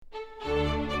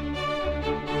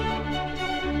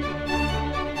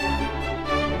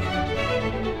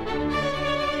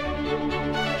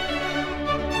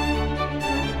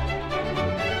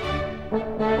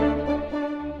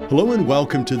Hello and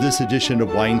welcome to this edition of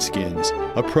Wineskins,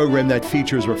 a program that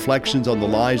features reflections on the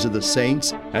lives of the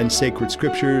saints and sacred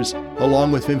scriptures,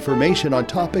 along with information on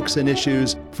topics and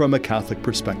issues from a Catholic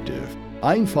perspective.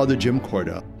 I'm Father Jim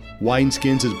Corda.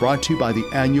 Wineskins is brought to you by the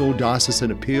annual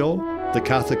Diocesan Appeal, the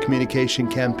Catholic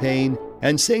Communication Campaign,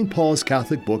 and St. Paul's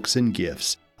Catholic Books and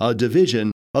Gifts, a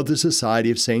division of the Society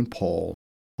of St. Paul.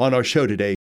 On our show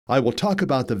today, I will talk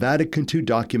about the Vatican II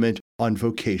document on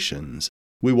vocations.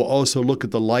 We will also look at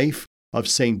the life of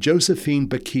St. Josephine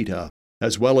Bakhita,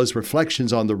 as well as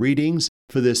reflections on the readings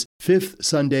for this fifth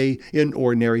Sunday in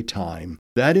Ordinary Time.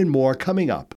 That and more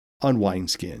coming up on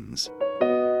Wineskins.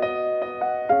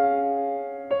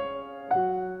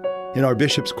 In our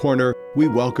Bishop's Corner, we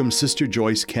welcome Sister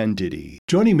Joyce Candidi.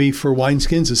 Joining me for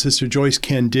Wineskins is Sister Joyce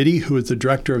Candidi, who is the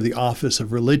Director of the Office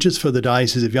of Religious for the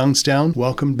Diocese of Youngstown.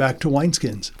 Welcome back to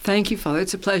Wineskins. Thank you, Father.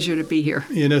 It's a pleasure to be here.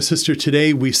 You know, Sister,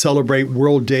 today we celebrate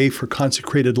World Day for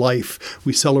Consecrated Life.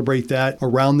 We celebrate that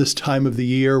around this time of the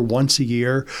year, once a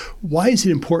year. Why is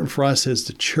it important for us as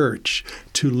the Church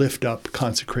to lift up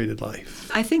consecrated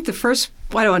life? I think the first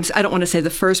I don't want to say the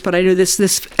first, but I know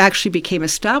this actually became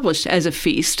established as a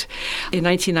feast in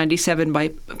 1997 by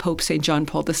Pope St. John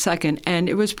Paul II, and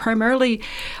it was primarily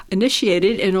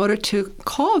initiated in order to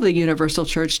call the Universal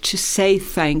Church to say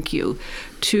thank you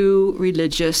to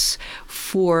religious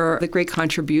for the great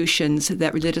contributions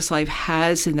that religious life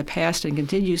has in the past and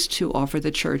continues to offer the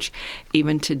Church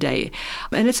even today.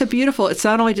 And it's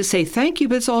not only to say thank you,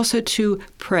 but it's also to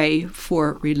pray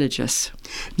for religious.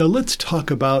 Now let's talk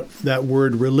about that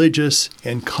word religious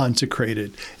and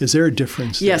consecrated. Is there a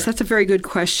difference there? Yes, that's a very good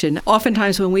question.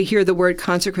 Oftentimes when we hear the word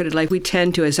consecrated life, we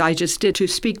tend to, as I just did, to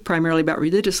speak primarily about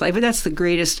religious life, but that's the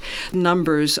greatest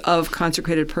numbers of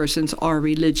consecrated persons are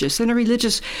religious. And a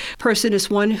religious person is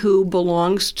one who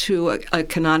belongs to a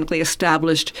canonically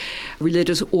established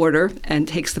religious order and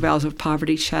takes the vows of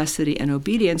poverty, chastity, and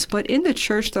obedience. But in the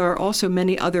Church, there are also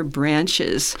many other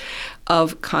branches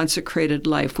of consecrated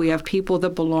life. We have people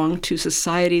that belong to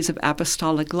societies of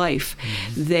apostolic life.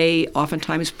 Mm-hmm. They,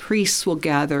 oftentimes, priests will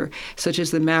gather, such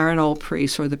as the Maryknoll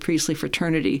priests or the priestly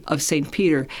fraternity of St.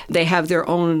 Peter. They have their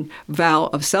own vow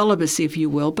of celibacy, if you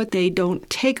will, but they don't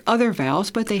take other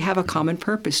vows, but they have a common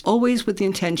purpose, always with the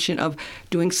intention of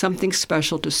doing something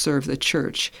special to serve the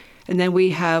Church. And then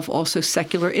we have also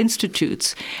secular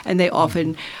institutes, and they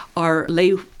often are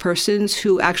lay persons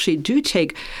who actually do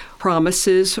take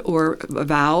promises or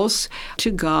vows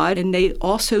to God, and they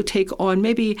also take on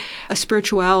maybe a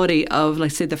spirituality of,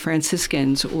 let's say, the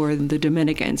Franciscans or the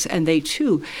Dominicans, and they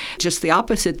too, just the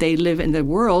opposite, they live in the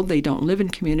world, they don't live in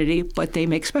community, but they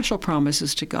make special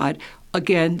promises to God,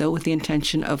 again, though, with the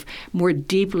intention of more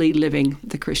deeply living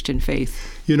the Christian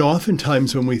faith. You know,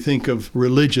 oftentimes when we think of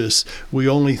religious, we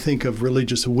only think of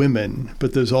religious women,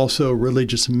 but there's also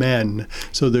religious men.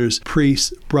 So there's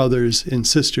priests, brothers, and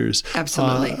sisters.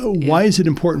 Absolutely. Why is it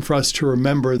important for us to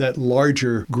remember that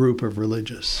larger group of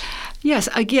religious? Yes,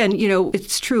 again,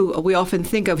 it's true. We often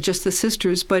think of just the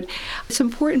sisters, but it's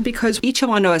important because each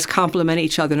one of us complement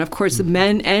each other. And of course, the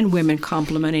men and women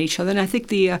complement each other. And I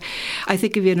think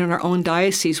even in our own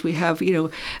diocese, we have,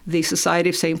 the Society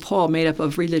of St. Paul made up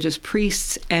of religious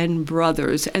priests and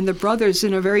brothers. And the brothers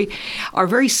are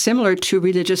very similar to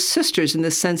religious sisters in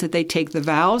the sense that they take the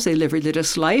vows, they live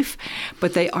religious life,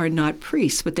 but they are not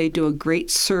priests, but they do a great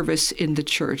service in the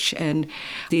Church. And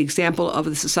the example of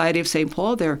the Society of St.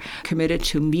 Paul, they're committed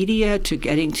to media, to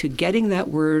getting that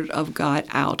word of God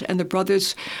out. And the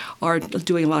brothers are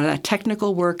doing a lot of that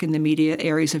technical work in the media,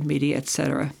 areas of media,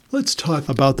 etc. Let's talk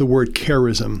about the word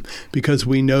charism, because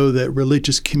we know that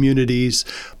religious communities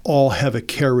all have a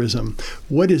charism.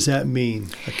 What does that mean,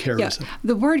 a charism? Yeah.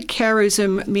 The word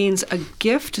charism means a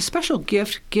gift, a special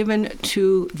gift given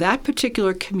to that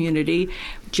particular community.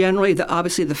 Generally,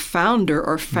 obviously the founder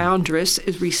or foundress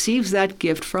receives that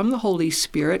gift from the Holy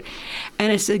Spirit,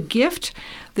 and it's a gift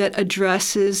that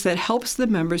helps the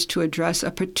members to address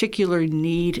a particular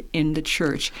need in the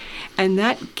Church. And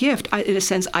that gift, in a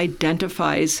sense,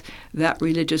 identifies that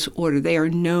religious order. They are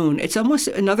known. It's almost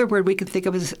another word we can think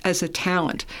of as a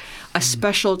talent, a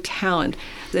special talent,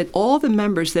 that all the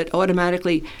members that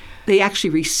automatically they actually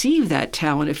receive that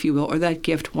talent, if you will, or that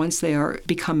gift once they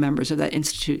become members of that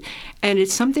institute. And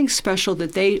it's something special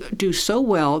that they do so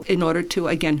well in order to,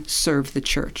 again, serve the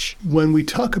Church. When we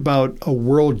talk about a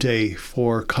World Day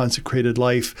for consecrated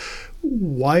life,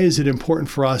 why is it important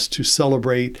for us to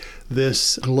celebrate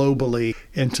this globally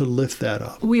and to lift that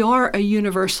up? We are a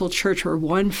universal church. We're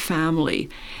one family.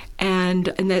 And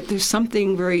that there's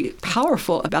something very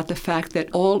powerful about the fact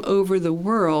that all over the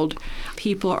world,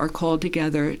 people are called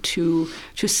together to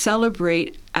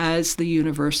celebrate as the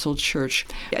universal church.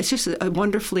 It's just a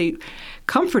wonderfully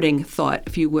comforting thought,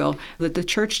 if you will, that the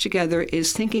church together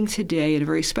is thinking today in a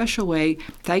very special way,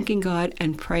 thanking God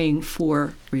and praying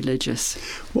for religious.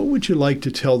 What would you like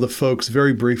to tell the folks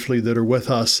very briefly that are with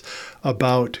us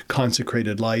about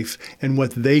consecrated life and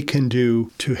what they can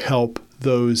do to help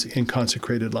those in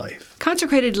consecrated life?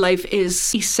 Consecrated life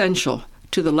is essential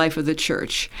to the life of the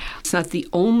church. It's not the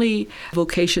only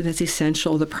vocation that's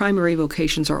essential. The primary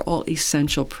vocations are all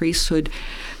essential: priesthood,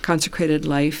 consecrated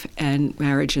life, and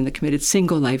marriage and the committed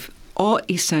single life. All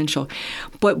essential.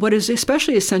 But what is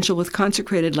especially essential with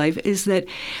consecrated life is that,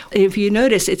 if you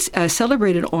notice, it's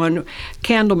celebrated on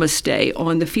Candlemas Day,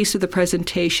 on the Feast of the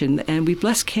Presentation, and we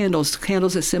bless candles.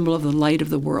 Candles are a symbol of the light of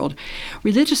the world.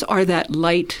 Religious are that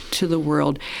light to the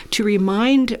world, to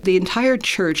remind the entire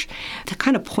church to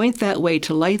kind of point that way,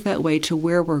 to light that way to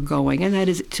where we're going, and that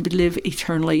is to live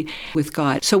eternally with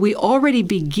God. So we already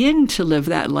begin to live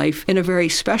that life in a very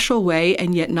special way,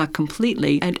 and yet not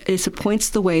completely, and it points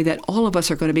the way that all of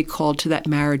us are going to be called to that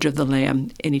marriage of the Lamb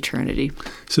in eternity.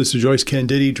 Sister Joyce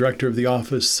Canditti, Director of the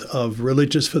Office of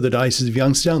Religious for the Diocese of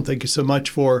Youngstown, thank you so much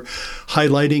for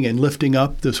highlighting and lifting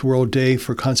up this World Day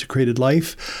for Consecrated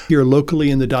Life here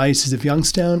locally in the Diocese of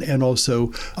Youngstown and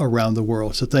also around the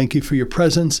world. So thank you for your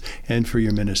presence and for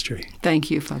your ministry. Thank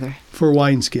you, Father. For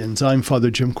Wineskins, I'm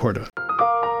Father Jim Corda.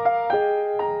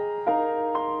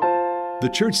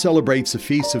 The church celebrates the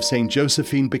feast of St.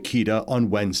 Josephine Bakita on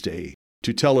Wednesday.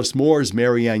 To tell us more is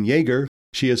Marianne Yeager.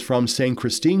 She is from St.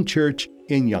 Christine Church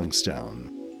in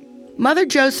Youngstown. Mother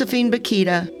Josephine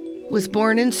Bakita was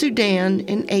born in Sudan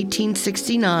in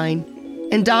 1869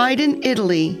 and died in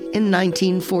Italy in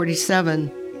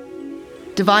 1947.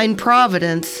 Divine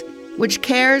Providence, which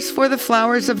cares for the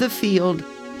flowers of the field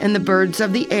and the birds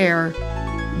of the air,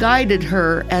 guided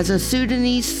her as a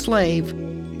Sudanese slave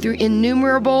through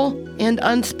innumerable and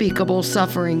unspeakable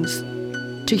sufferings,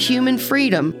 to human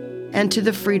freedom and to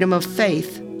the freedom of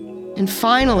faith, and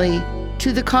finally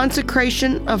to the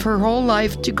consecration of her whole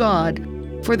life to God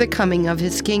for the coming of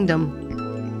His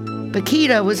kingdom.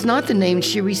 Bakita was not the name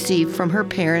she received from her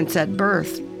parents at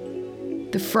birth.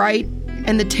 The fright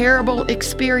and the terrible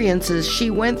experiences she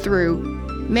went through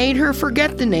made her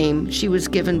forget the name she was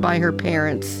given by her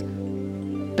parents.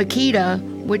 Bakita,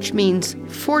 which means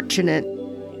fortunate,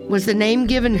 was the name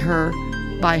given her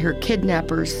by her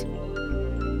kidnappers.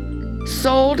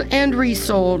 Sold and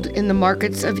resold in the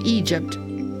markets of Egypt,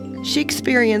 she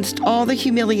experienced all the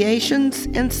humiliations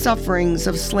and sufferings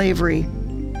of slavery,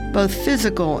 both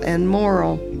physical and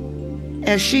moral.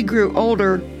 As she grew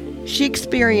older, she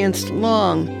experienced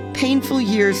long, painful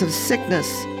years of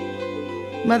sickness.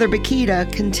 Mother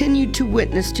Bakita continued to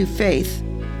witness to faith,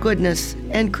 goodness,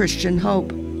 and Christian hope.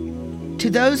 To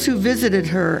those who visited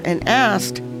her and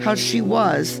asked how she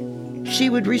was, she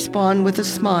would respond with a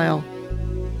smile,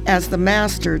 as the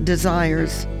Master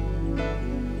desires.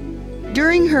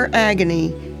 During her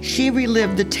agony, she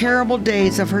relived the terrible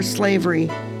days of her slavery,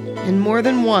 and more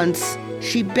than once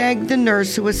she begged the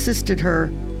nurse who assisted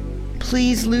her,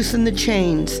 "Please loosen the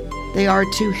chains, they are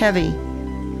too heavy."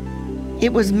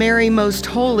 It was Mary Most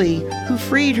Holy who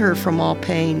freed her from all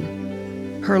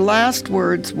pain. Her last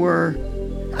words were,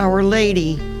 "Our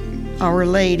Lady, Our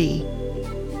Lady,"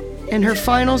 and her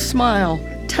final smile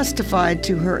testified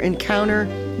to her encounter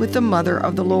with the Mother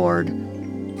of the Lord.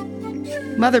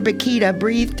 Mother Bakita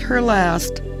breathed her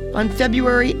last on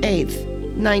February 8th,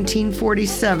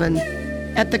 1947,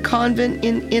 at the convent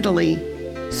in Italy,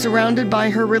 surrounded by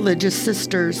her religious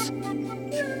sisters.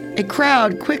 A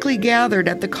crowd quickly gathered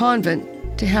at the convent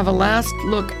to have a last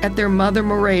look at their Mother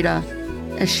Moreta,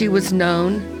 as she was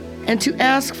known, and to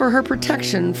ask for her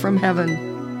protection from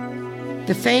heaven.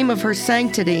 The fame of her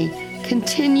sanctity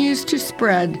continues to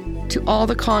spread to all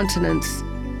the continents,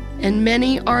 and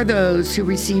many are those who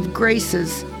receive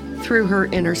graces through her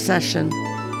intercession.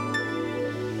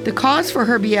 The cause for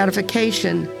her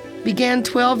beatification began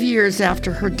 12 years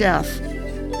after her death,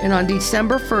 and on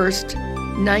December 1st,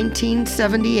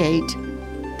 1978,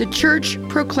 the Church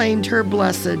proclaimed her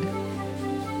blessed.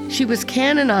 She was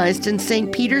canonized in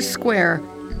St. Peter's Square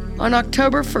on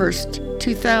October 1st,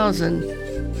 2000,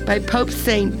 by Pope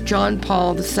St. John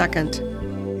Paul II.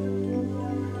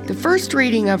 The first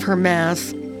reading of her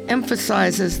Mass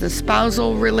emphasizes the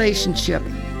spousal relationship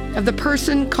of the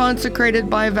person consecrated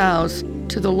by vows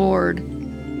to the Lord.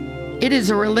 It is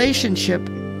a relationship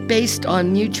based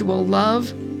on mutual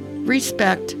love,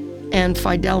 respect, and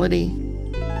fidelity.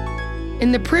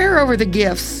 In the prayer over the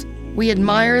gifts, we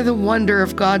admire the wonder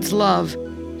of God's love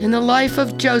in the life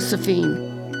of Josephine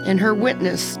and her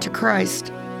witness to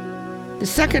Christ. The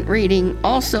second reading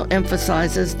also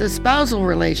emphasizes the spousal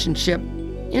relationship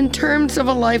in terms of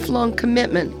a lifelong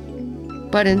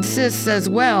commitment, but insists as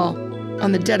well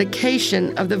on the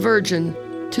dedication of the Virgin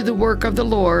to the work of the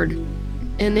Lord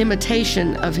in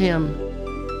imitation of Him.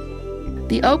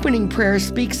 The opening prayer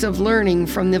speaks of learning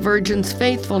from the Virgin's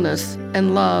faithfulness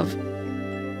and love.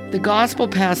 The Gospel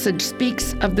passage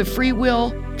speaks of the free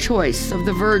will choice of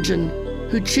the Virgin,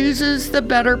 who chooses the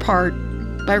better part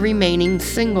by remaining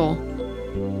single.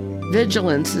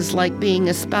 Vigilance is like being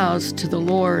espoused to the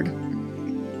Lord.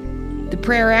 The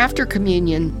prayer after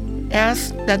communion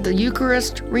asks that the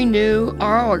Eucharist renew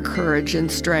our courage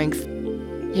and strength.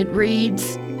 It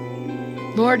reads,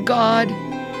 Lord God,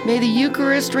 may the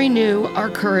Eucharist renew our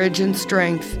courage and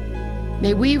strength.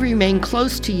 May we remain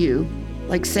close to you,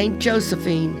 like Saint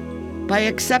Josephine, by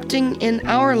accepting in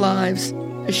our lives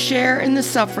a share in the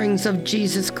sufferings of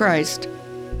Jesus Christ,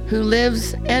 who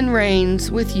lives and reigns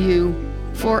with you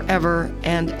forever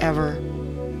and ever.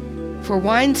 For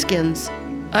Wineskins,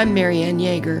 I'm Marianne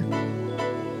Yeager.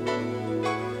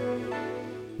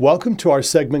 Welcome to our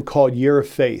segment called Year of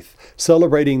Faith,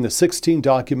 celebrating the 16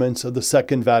 documents of the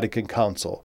Second Vatican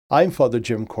Council. I'm Father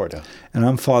Jim Corda. And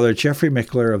I'm Father Jeffrey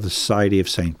Mickler of the Society of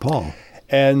St. Paul.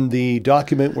 And the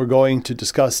document we're going to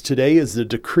discuss today is the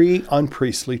Decree on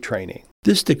Priestly Training.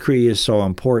 This decree is so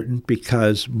important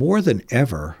because more than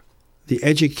ever, the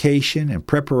education and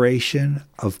preparation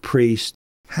of priests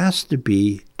has to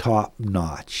be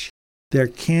top-notch. There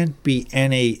can't be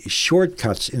any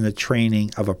shortcuts in the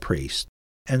training of a priest.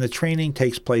 And the training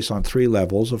takes place on 3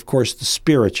 levels. Of course, the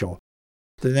spiritual.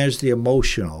 Then there's the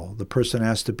emotional. The person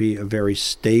has to be a very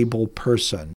stable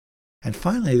person. And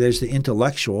finally, there's the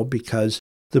intellectual, because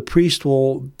the priest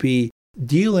will be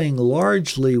dealing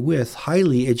largely with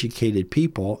highly educated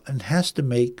people and has to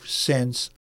make sense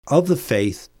of the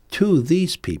faith to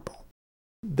these people.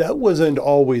 That wasn't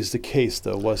always the case,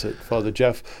 though, was it, Father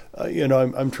Jeff?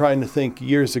 I'm trying to think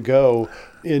years ago,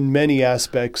 in many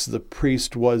aspects, the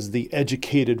priest was the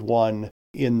educated one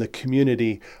in the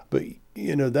community. But,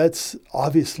 that's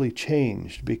obviously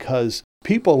changed because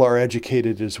people are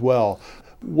educated as well.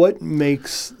 What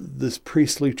makes this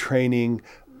priestly training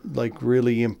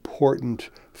really important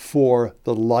for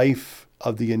the life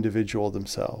of the individual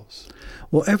themselves?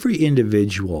 Well, every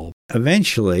individual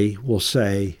eventually will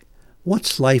say,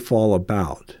 what's life all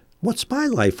about? What's my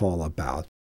life all about?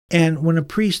 And when a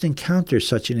priest encounters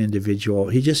such an individual,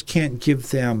 he just can't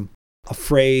give them a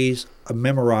phrase, a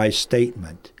memorized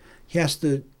statement. He has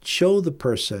to show the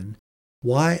person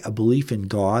why a belief in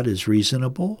God is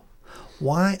reasonable,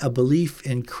 why a belief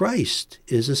in Christ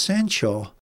is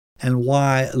essential, and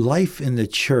why life in the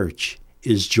church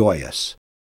is joyous.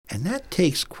 And that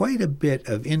takes quite a bit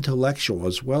of intellectual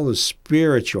as well as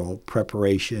spiritual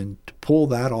preparation to pull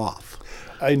that off.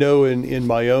 I know in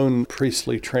my own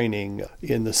priestly training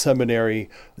in the seminary,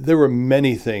 there were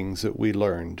many things that we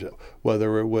learned,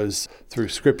 whether it was through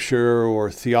scripture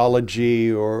or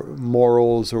theology or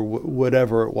morals or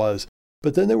whatever it was.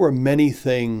 But then there were many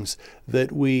things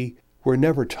that we were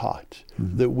never taught,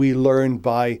 that we learned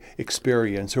by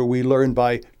experience or we learned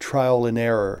by trial and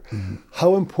error.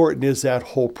 How important is that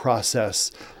whole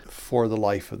process for the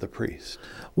life of the priest?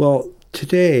 Well,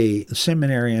 today,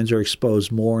 seminarians are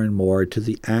exposed more and more to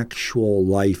the actual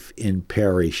life in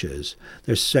parishes.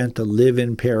 They're sent to live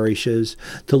in parishes,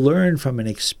 to learn from an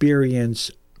experienced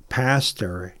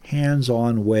pastor,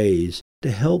 hands-on ways to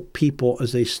help people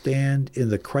as they stand in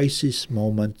the crisis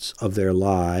moments of their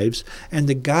lives and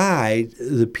to guide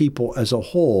the people as a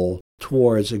whole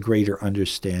towards a greater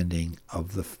understanding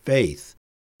of the faith.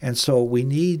 And so we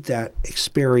need that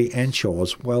experiential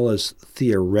as well as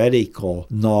theoretical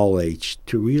knowledge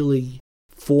to really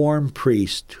form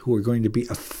priests who are going to be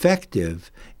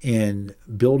effective in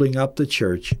building up the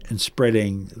church and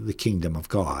spreading the kingdom of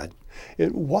God.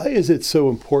 And why is it so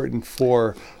important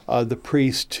for the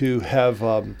priest to have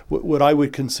what I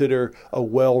would consider a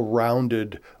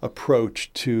well-rounded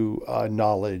approach to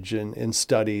knowledge and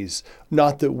studies?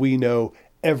 Not that we know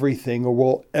everything or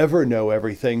will ever know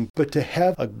everything, but to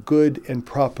have a good and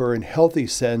proper and healthy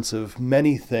sense of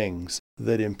many things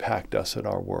that impact us in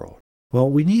our world. Well,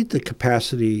 we need the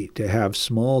capacity to have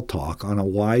small talk on a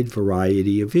wide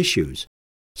variety of issues.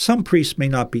 Some priests may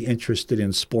not be interested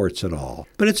in sports at all,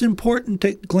 but it's important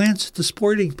to glance at the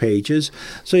sporting pages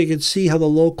so you can see how the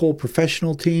local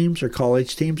professional teams or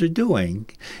college teams are doing.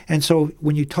 And so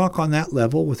when you talk on that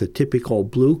level with a typical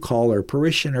blue-collar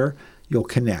parishioner, you'll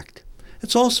connect.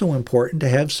 It's also important to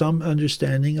have some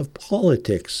understanding of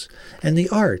politics and the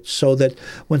arts so that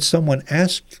when someone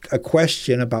asks a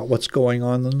question about what's going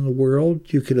on in the world,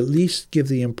 you could at least give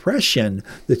the impression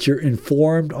that you're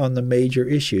informed on the major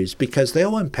issues, because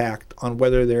they'll impact on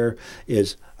whether there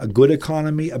is a good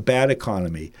economy, a bad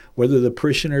economy, whether the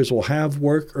parishioners will have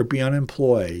work or be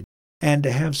unemployed. And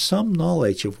to have some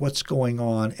knowledge of what's going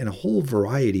on in a whole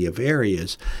variety of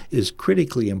areas is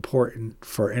critically important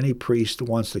for any priest who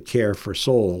wants to care for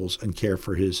souls and care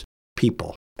for his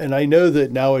people. And I know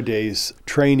that nowadays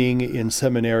training in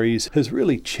seminaries has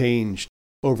really changed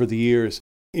over the years.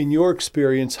 In your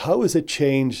experience, how has it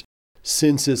changed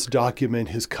since this document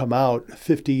has come out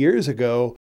 50 years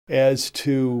ago as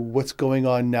to what's going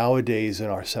on nowadays in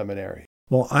our seminary?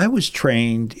 Well, I was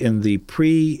trained in the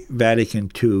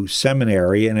pre-Vatican II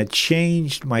seminary, and it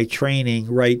changed my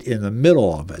training right in the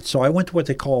middle of it. So I went to what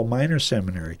they call a minor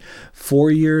seminary,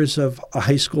 4 years of a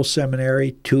high school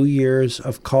seminary, 2 years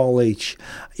of college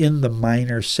in the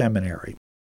minor seminary.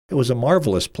 It was a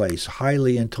marvelous place,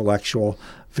 highly intellectual,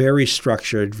 very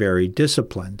structured, very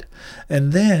disciplined.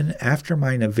 And then, after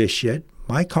my novitiate,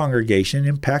 my congregation,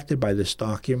 impacted by this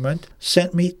document,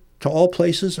 sent me to all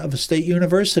places of a state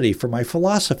university for my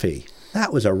philosophy.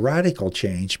 That was a radical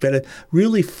change, but it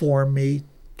really formed me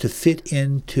to fit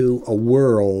into a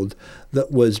world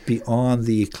that was beyond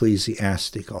the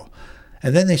ecclesiastical.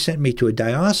 And then they sent me to a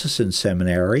diocesan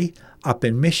seminary up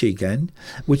in Michigan,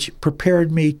 which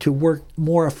prepared me to work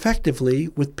more effectively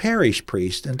with parish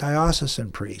priests and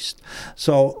diocesan priests.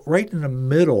 So right in the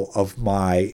middle of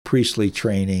my priestly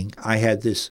training, I had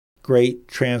this great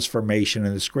transformation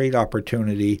and this great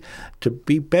opportunity to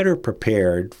be better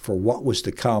prepared for what was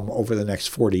to come over the next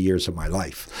 40 years of my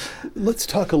life. Let's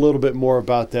talk a little bit more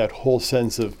about that whole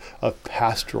sense of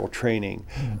pastoral training.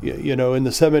 You know, in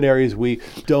the seminaries, we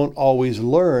don't always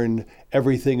learn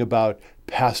everything about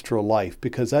pastoral life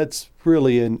because that's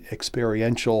really an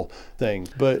experiential thing.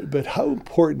 But how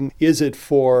important is it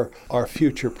for our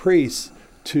future priests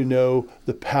to know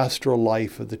the pastoral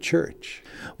life of the church?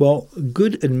 Well,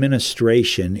 good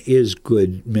administration is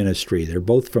good ministry. They're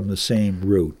both from the same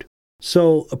root.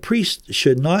 So a priest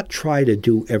should not try to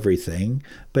do everything,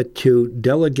 but to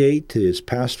delegate to his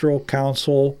pastoral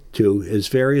council, to his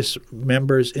various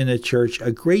members in the church,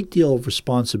 a great deal of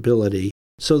responsibility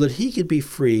so that he could be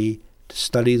free to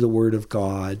study the Word of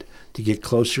God, to get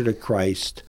closer to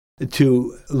Christ,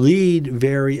 to lead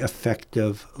very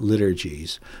effective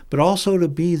liturgies, but also to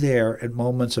be there at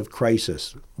moments of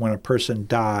crisis when a person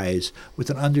dies with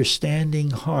an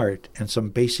understanding heart and some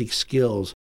basic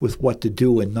skills with what to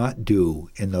do and not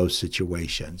do in those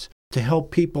situations, to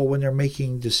help people when they're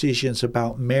making decisions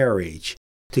about marriage,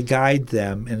 to guide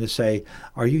them and to say,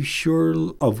 are you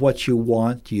sure of what you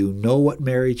want? Do you know what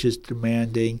marriage is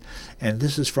demanding? And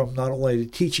this is from not only the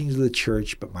teachings of the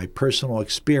church, but my personal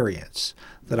experience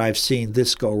that I've seen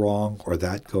this go wrong or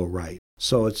that go right.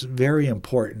 So it's very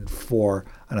important for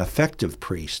an effective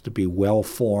priest to be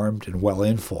well-formed and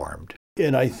well-informed.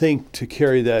 And I think to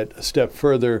carry that a step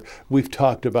further, we've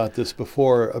talked about this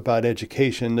before, about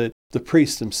education, that the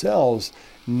priests themselves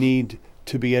need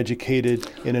to be educated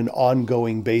in an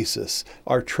ongoing basis.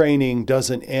 Our training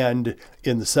doesn't end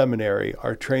in the seminary.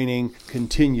 Our training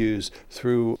continues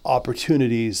through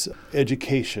opportunities,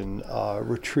 education,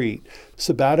 retreat,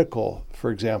 sabbatical,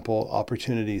 for example,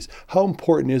 opportunities. How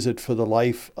important is it for the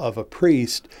life of a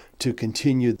priest to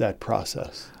continue that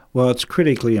process? Well, it's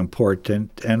critically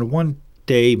important. And one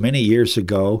day, many years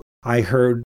ago, I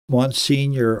heard one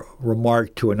senior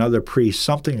remark to another priest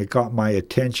something that got my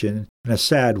attention in a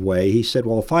sad way. He said,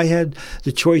 well, if I had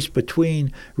the choice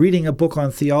between reading a book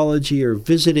on theology or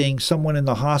visiting someone in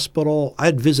the hospital,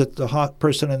 I'd visit the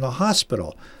person in the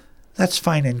hospital. That's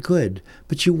fine and good,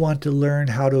 but you want to learn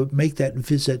how to make that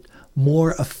visit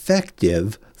more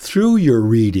effective through your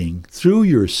reading, through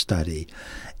your study.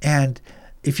 And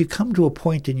if you come to a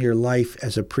point in your life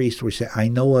as a priest where you say, I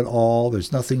know it all,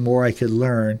 there's nothing more I could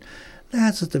learn,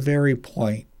 that's at the very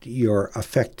point your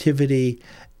effectivity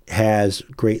has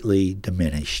greatly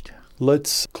diminished.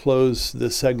 Let's close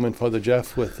this segment, Father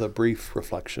Jeff, with a brief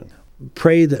reflection.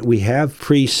 Pray that we have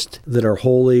priests that are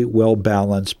holy,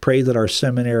 well-balanced. Pray that our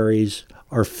seminaries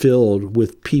are filled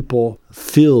with people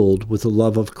filled with the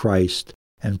love of Christ.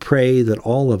 And pray that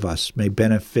all of us may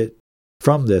benefit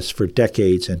from this for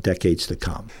decades and decades to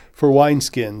come. For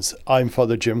Wineskins, I'm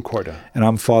Father Jim Corda. And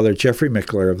I'm Father Jeffrey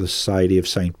Mickler of the Society of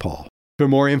St. Paul. For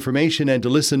more information and to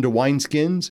listen to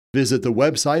Wineskins, visit the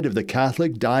website of the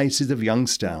Catholic Diocese of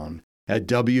Youngstown at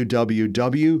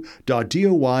www.doi.org.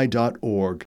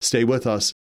 Stay with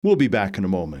us. We'll be back in a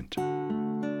moment.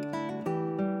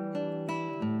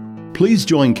 Please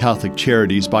join Catholic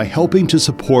Charities by helping to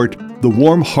support the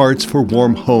Warm Hearts for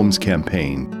Warm Homes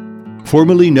campaign,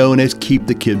 formerly known as Keep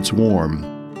the Kids Warm.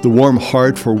 The Warm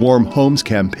Heart for Warm Homes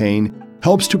campaign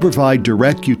helps to provide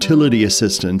direct utility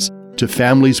assistance to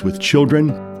families with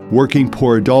children, working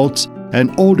poor adults,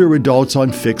 and older adults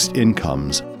on fixed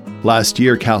incomes. Last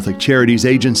year, Catholic Charities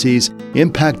agencies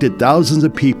impacted thousands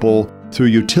of people through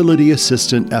utility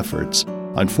assistance efforts.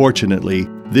 Unfortunately,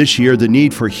 this year the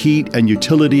need for heat and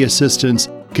utility assistance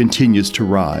continues to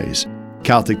rise.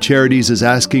 Catholic Charities is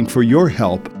asking for your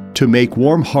help to make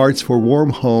Warm Hearts for Warm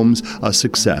Homes a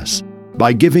success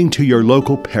by giving to your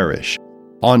local parish,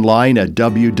 online at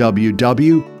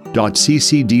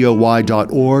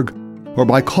www.ccdoy.org, or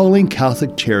by calling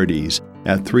Catholic Charities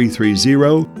at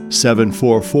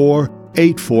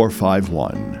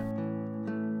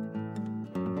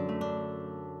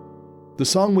 330-744-8451. The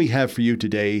song we have for you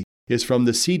today is from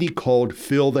the CD called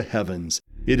Fill the Heavens.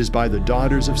 It is by the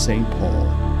Daughters of St.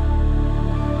 Paul.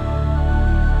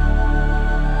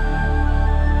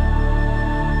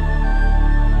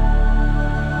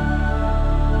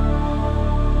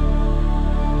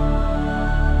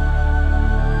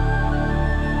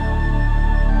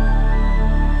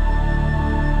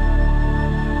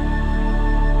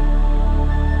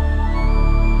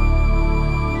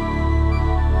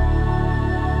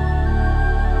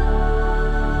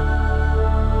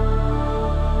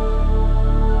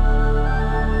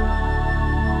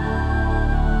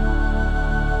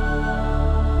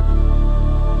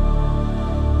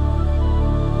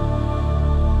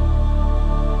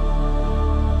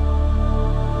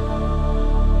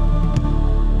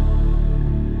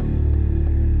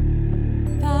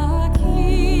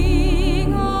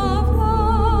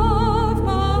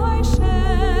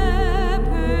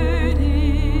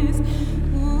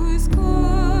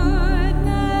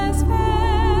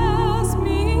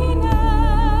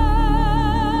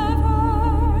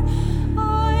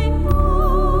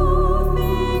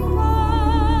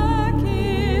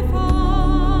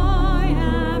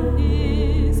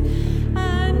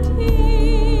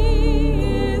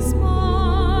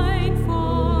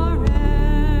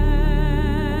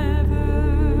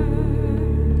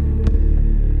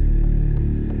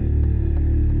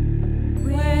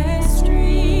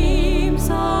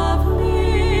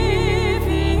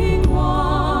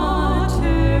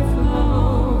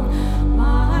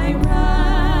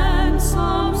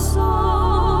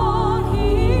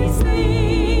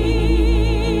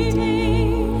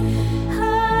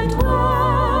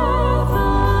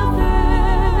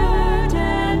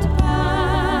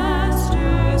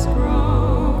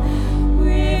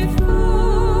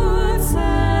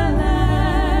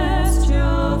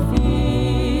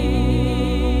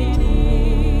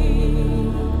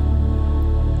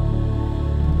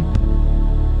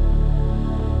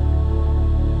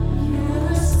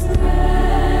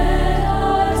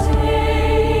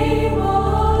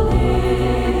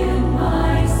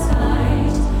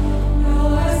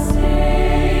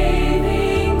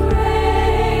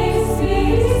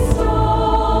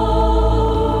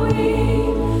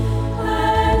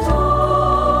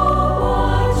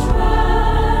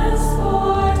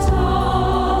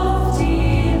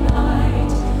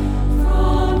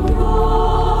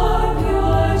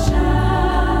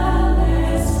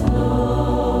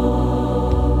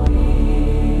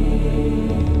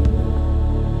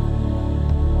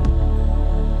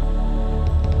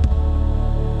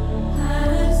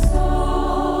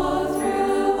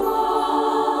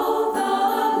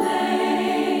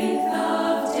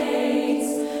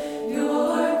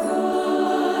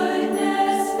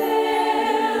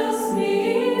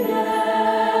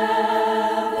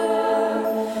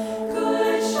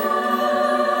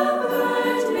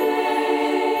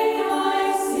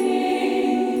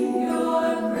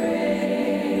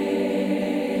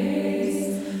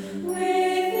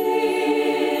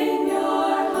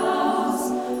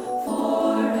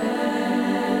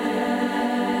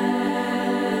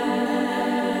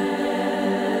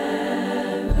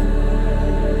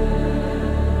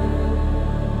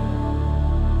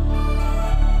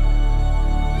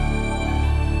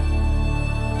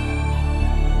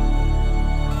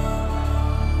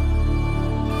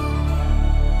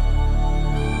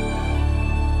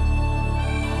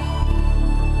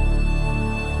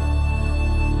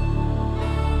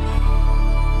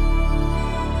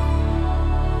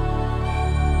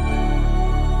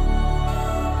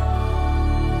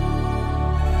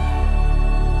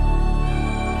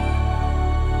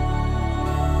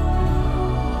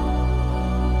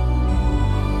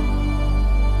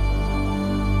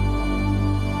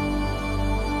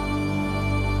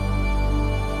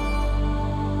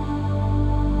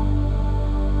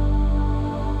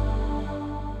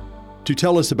 To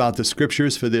tell us about the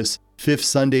scriptures for this fifth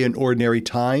Sunday in Ordinary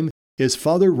Time is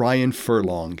Father Ryan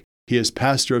Furlong. He is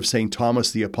pastor of St. Thomas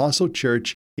the Apostle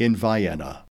Church in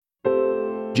Vienna.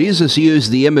 Jesus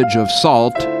used the image of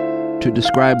salt to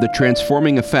describe the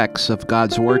transforming effects of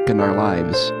God's work in our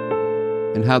lives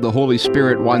and how the Holy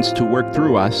Spirit wants to work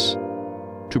through us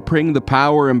to bring the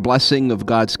power and blessing of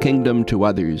God's kingdom to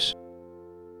others.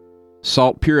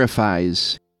 Salt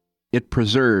purifies, it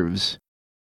preserves,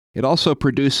 it also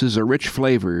produces a rich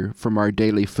flavor from our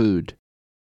daily food.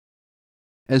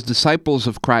 As disciples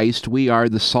of Christ, we are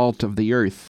the salt of the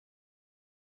earth.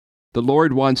 The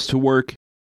Lord wants to work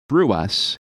through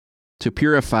us to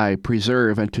purify,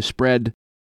 preserve, and to spread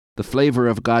the flavor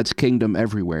of God's kingdom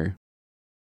everywhere.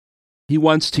 He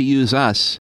wants to use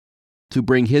us to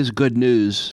bring His good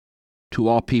news to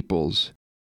all peoples.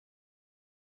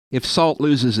 If salt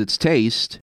loses its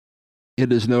taste,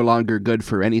 it is no longer good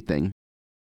for anything,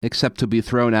 except to be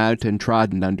thrown out and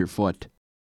trodden underfoot.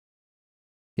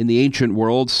 In the ancient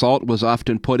world, salt was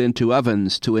often put into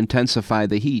ovens to intensify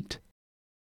the heat.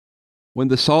 When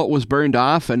the salt was burned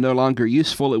off and no longer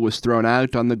useful, it was thrown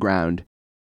out on the ground,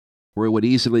 where it would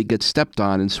easily get stepped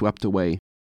on and swept away.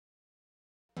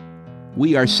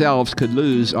 We ourselves could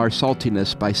lose our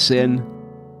saltiness by sin,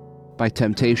 by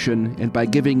temptation, and by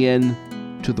giving in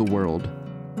to the world.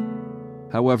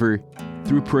 However,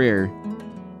 through prayer,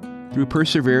 through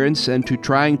perseverance, and to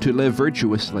trying to live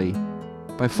virtuously,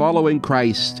 by following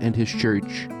Christ and His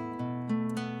church,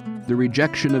 the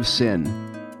rejection of sin,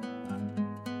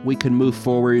 we can move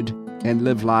forward and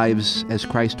live lives as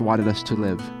Christ wanted us to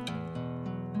live,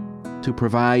 to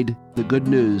provide the good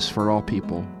news for all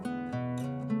people.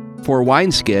 For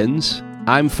Wineskins,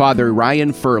 I'm Father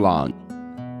Ryan Furlong.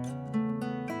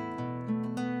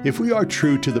 If we are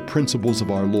true to the principles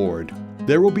of our Lord,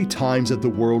 there will be times that the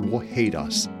world will hate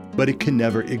us, but it can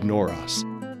never ignore us.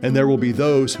 And there will be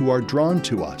those who are drawn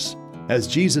to us. As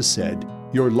Jesus said,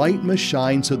 "Your light must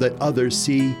shine so that others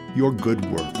see your good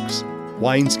works."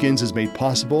 Wineskins is made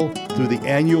possible through the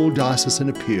annual Diocesan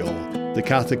Appeal, the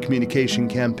Catholic Communication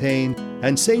Campaign,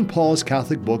 and St. Paul's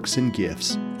Catholic Books and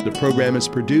Gifts. The program is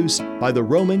produced by the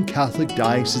Roman Catholic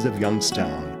Diocese of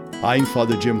Youngstown. I'm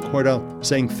Father Jim Corda,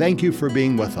 saying thank you for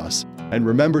being with us, and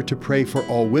remember to pray for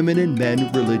all women and men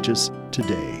religious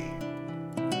today.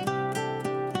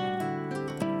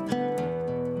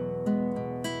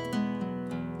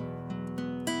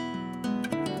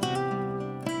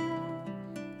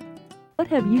 What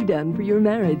have you done for your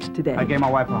marriage today? I gave my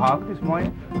wife a hug this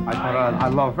morning. I told her I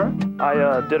love her.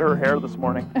 I did her hair this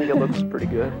morning. I think it looks pretty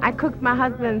good. I cooked my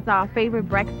husband's favorite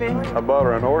breakfast. I bought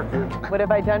her an orchid. What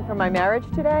have I done for my marriage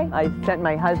today? I sent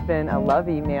my husband a love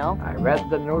email. I read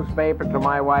the newspaper to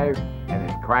my wife, and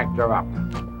it cracked her up.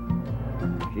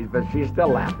 But she's still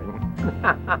laughing.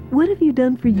 What have you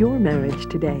done for your marriage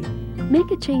today?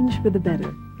 Make a change for the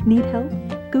better. Need help?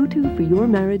 Go to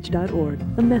foryourmarriage.org,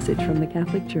 a message from the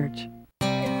Catholic Church.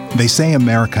 They say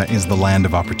America is the land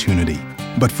of opportunity,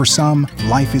 but for some,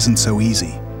 life isn't so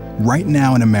easy. Right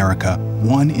now in America,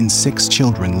 1 in 6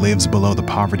 children lives below the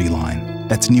poverty line.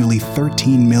 That's nearly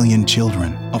 13 million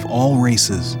children of all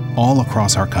races, all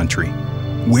across our country.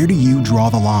 Where do you draw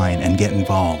the line and get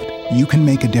involved? You can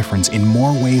make a difference in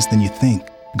more ways than you think.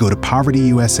 Go to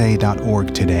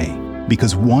povertyusa.org today,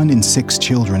 because 1 in 6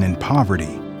 children in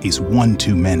poverty is one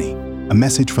too many. A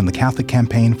message from the Catholic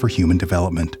Campaign for Human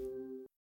Development.